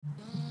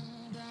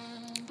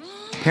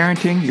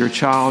Parenting Your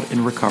Child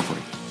in Recovery,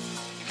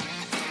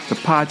 the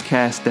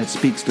podcast that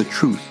speaks the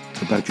truth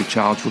about your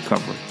child's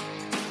recovery.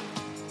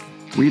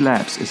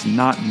 Relapse is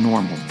not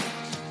normal.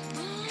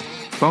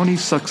 Phony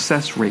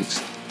success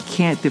rates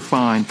can't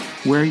define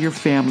where your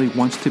family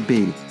wants to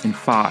be in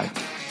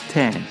 5,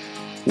 10,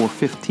 or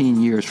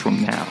 15 years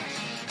from now.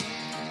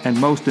 And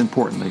most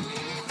importantly,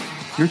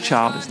 your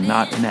child is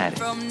not an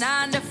addict. From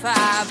 9 to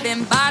 5,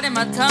 been biting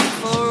my tongue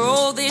for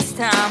all this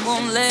time.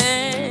 Won't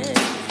let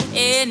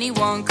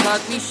anyone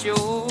cut me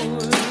short.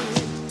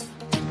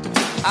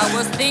 I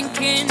was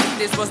thinking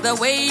this was the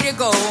way to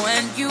go,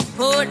 and you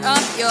put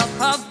up your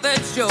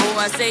puppet show.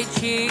 I say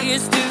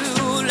cheers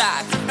to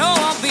life. No,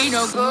 I'll be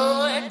no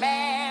good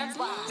man.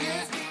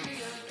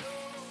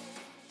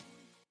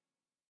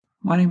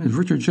 My name is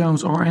Richard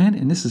Jones, RN,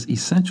 and this is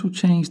Essential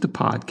Change, the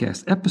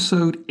podcast,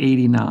 episode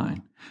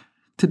 89.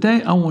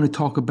 Today, I want to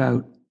talk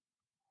about,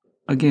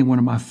 again, one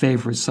of my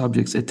favorite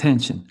subjects,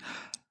 attention.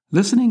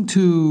 Listening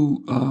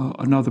to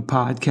another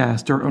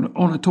podcaster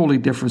on a totally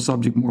different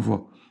subject, more of a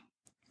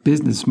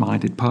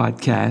business-minded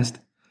podcast,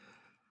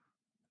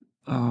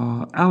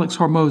 Alex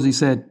Hormozi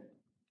said,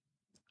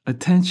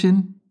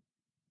 attention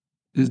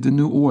is the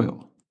new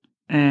oil.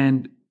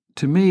 And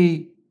to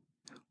me,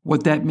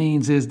 what that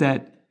means is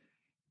that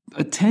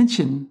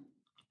attention,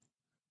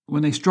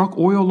 when they struck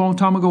oil a long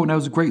time ago, and that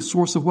was a great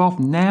source of wealth,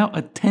 now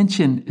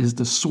attention is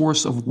the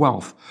source of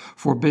wealth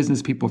for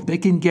business people. If they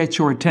can get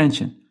your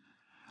attention.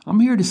 I'm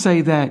here to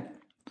say that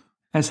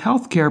as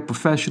healthcare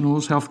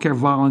professionals, healthcare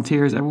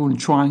volunteers, everyone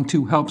trying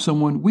to help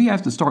someone, we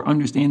have to start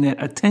understanding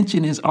that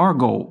attention is our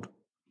gold.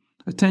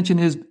 Attention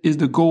is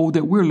the gold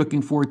that we're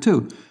looking for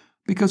too.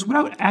 Because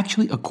without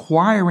actually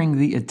acquiring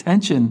the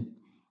attention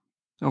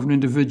of an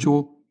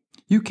individual,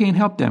 you can't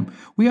help them.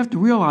 We have to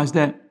realize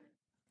that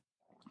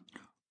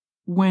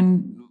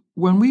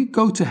when we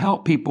go to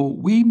help people,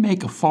 we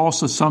make a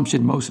false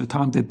assumption most of the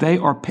time that they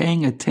are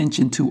paying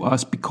attention to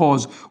us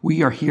because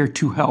we are here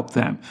to help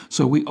them.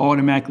 So we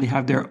automatically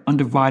have their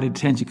undivided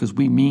attention because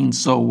we mean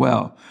so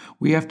well.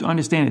 We have to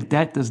understand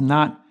that does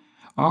not,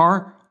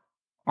 our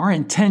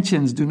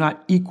intentions do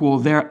not equal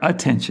their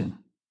attention.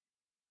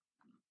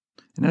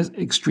 And that's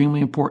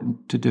extremely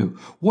important to do.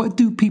 What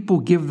do people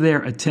give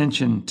their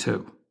attention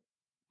to?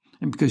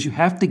 And because you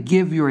have to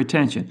give your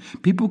attention,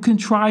 people can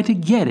try to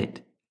get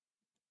it,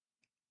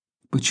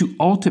 but you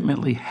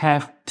ultimately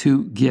have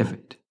to give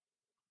it.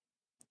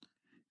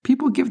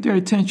 People give their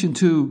attention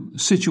to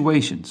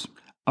situations.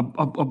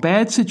 A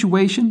bad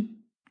situation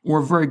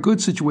or a very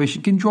good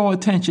situation can draw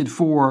attention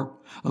for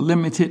a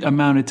limited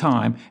amount of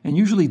time. And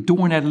usually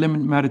during that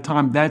limited amount of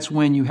time, that's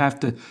when you have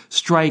to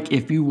strike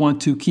if you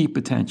want to keep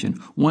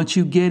attention. Once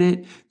you get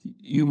it,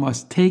 you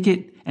must take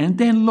it and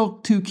then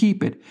look to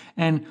keep it.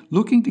 And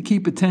looking to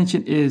keep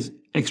attention is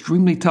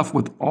extremely tough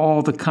with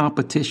all the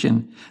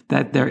competition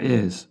that there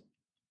is.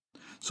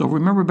 So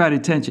remember about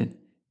attention.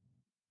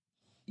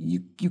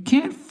 You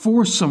can't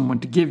force someone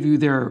to give you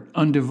their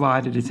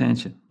undivided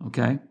attention,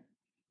 okay?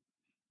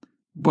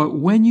 But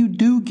when you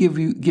do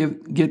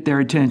get their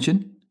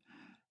attention,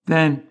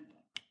 then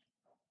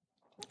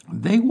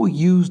they will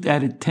use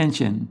that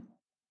attention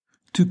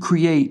to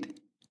create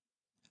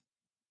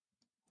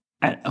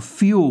a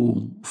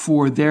fuel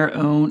for their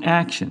own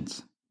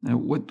actions. Now,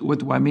 what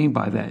do I mean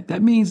by that?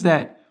 That means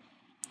that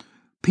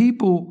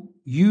people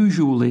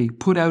usually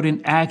put out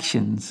in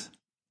actions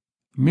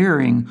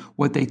mirroring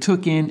what they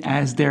took in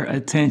as their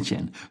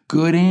attention.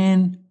 Good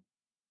in,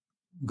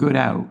 good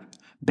out.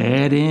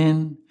 Bad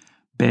in,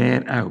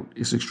 bad out.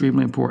 It's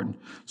extremely important.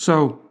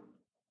 So,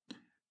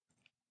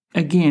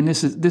 again,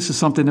 this is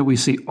something that we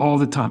see all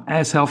the time.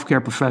 As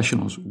healthcare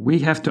professionals, we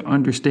have to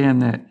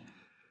understand that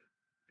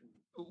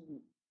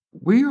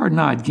we are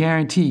not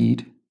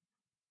guaranteed,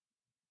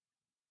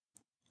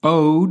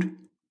 owed,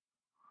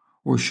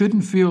 or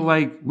shouldn't feel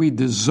like we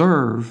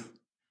deserve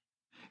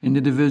an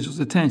individual's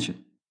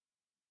attention.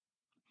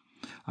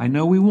 I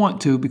know we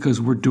want to because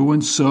we're doing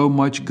so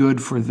much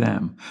good for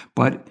them,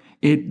 but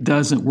it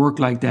doesn't work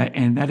like that.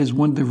 And that is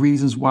one of the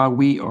reasons why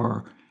we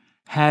are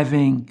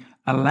having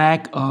a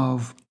lack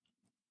of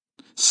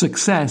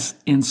success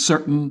in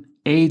certain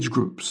age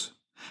groups.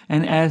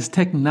 And as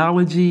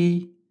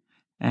technology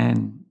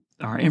and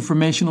our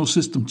informational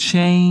system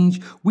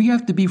change, we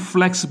have to be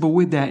flexible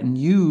with that and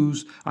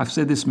use, I've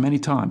said this many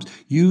times,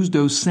 use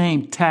those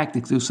same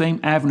tactics, those same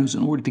avenues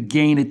in order to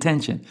gain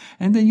attention.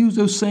 And then use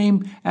those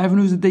same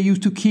avenues that they use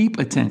to keep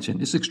attention.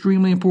 It's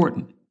extremely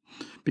important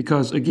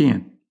because,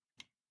 again,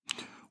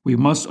 we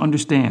must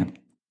understand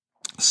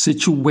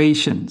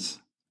situations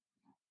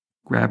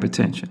grab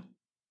attention.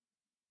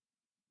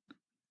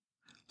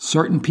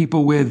 Certain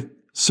people with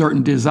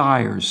certain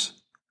desires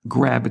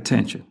grab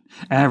attention.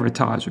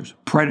 Advertisers,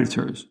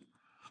 predators,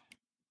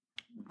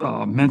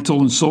 mental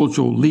and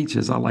social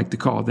leeches, I like to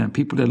call them,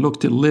 people that look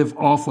to live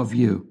off of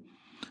you.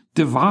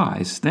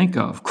 Devise, think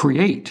of,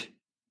 create,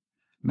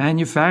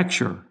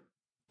 manufacture,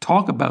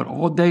 talk about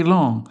all day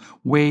long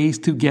ways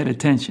to get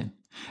attention.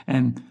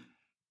 And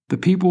the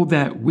people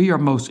that we are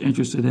most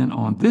interested in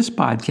on this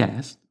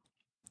podcast,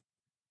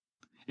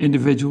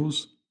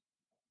 individuals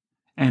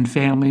and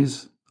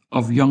families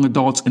of young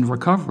adults in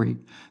recovery,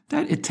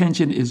 that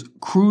attention is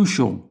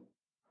crucial.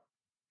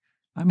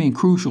 I mean,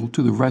 crucial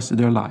to the rest of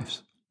their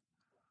lives.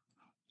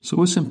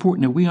 So it's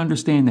important that we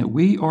understand that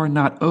we are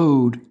not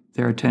owed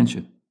their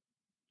attention.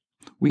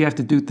 We have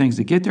to do things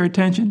to get their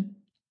attention.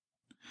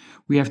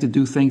 We have to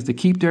do things to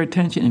keep their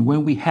attention. And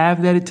when we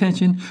have that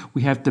attention,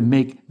 we have to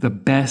make the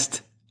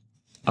best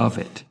of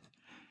it.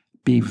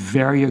 Be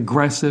very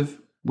aggressive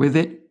with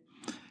it.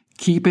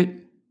 Keep it,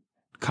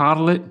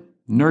 coddle it,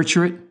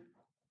 nurture it,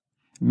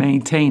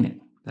 maintain it.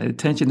 That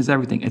attention is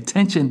everything.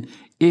 Attention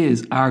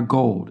is our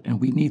gold,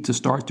 and we need to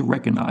start to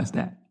recognize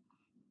that.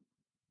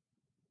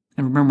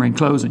 And remember, in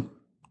closing,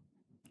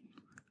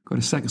 go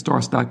to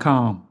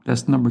secondstarts.com.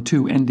 That's number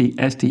 2,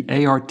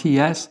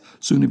 NDSTARTS,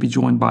 soon to be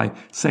joined by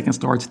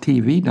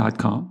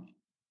secondstartstv.com.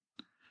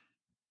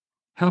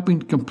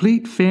 Helping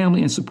complete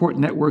family and support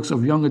networks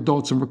of young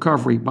adults in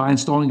recovery by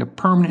installing a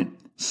permanent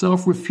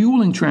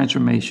self-refueling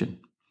transformation,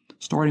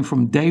 starting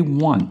from day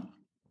 1,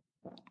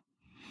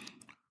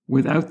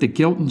 without the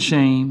guilt and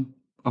shame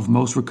of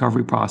most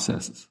recovery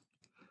processes.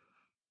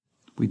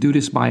 We do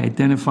this by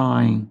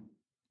identifying,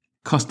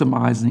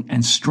 customizing,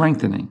 and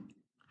strengthening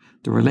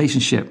the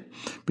relationship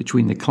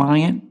between the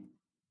client,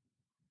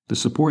 the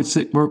support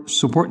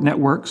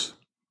networks,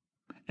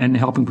 and the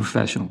helping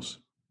professionals.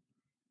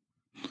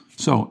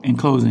 So, in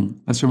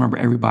closing, let's remember,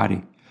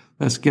 everybody,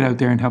 let's get out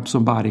there and help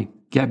somebody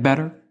get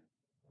better,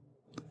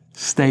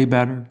 stay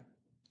better,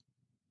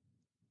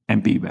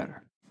 and be better.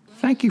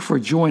 Thank you for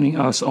joining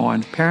us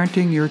on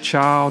Parenting Your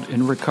Child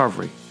in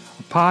Recovery,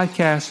 a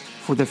podcast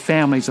for the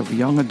families of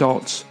young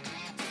adults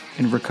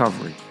in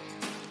recovery.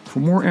 For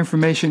more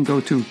information,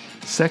 go to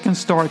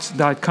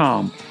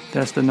secondstarts.com.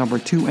 That's the number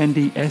 2,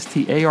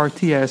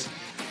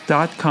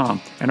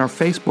 NDSTARTS.com, and our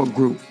Facebook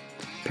group,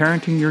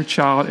 Parenting Your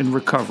Child in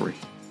Recovery.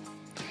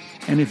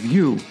 And if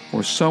you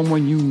or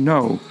someone you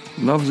know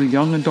loves a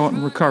young adult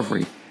in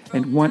recovery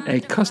and want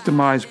a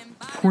customized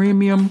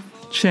premium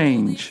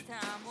change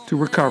to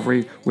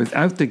recovery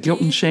without the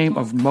guilt and shame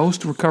of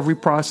most recovery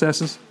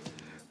processes,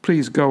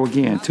 please go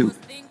again to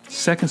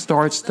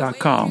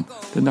secondstarts.com,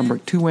 the number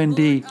 2,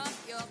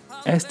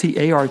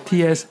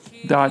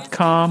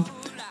 NDSTARTS.com,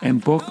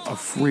 and book a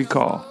free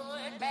call.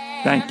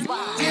 Thank you.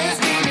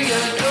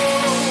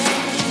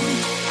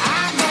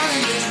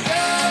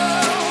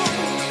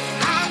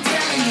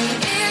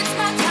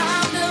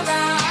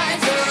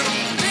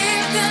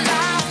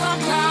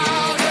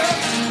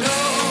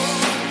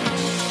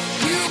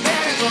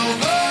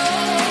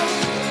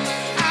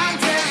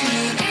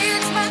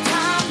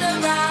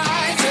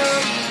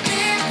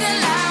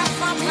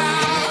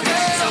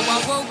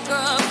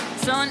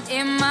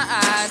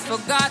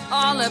 Forgot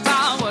all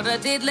about what I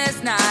did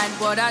last night.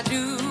 What I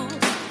do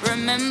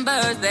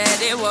remember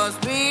that it was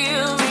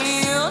real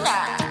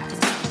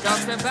nice.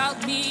 Talks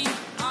about me.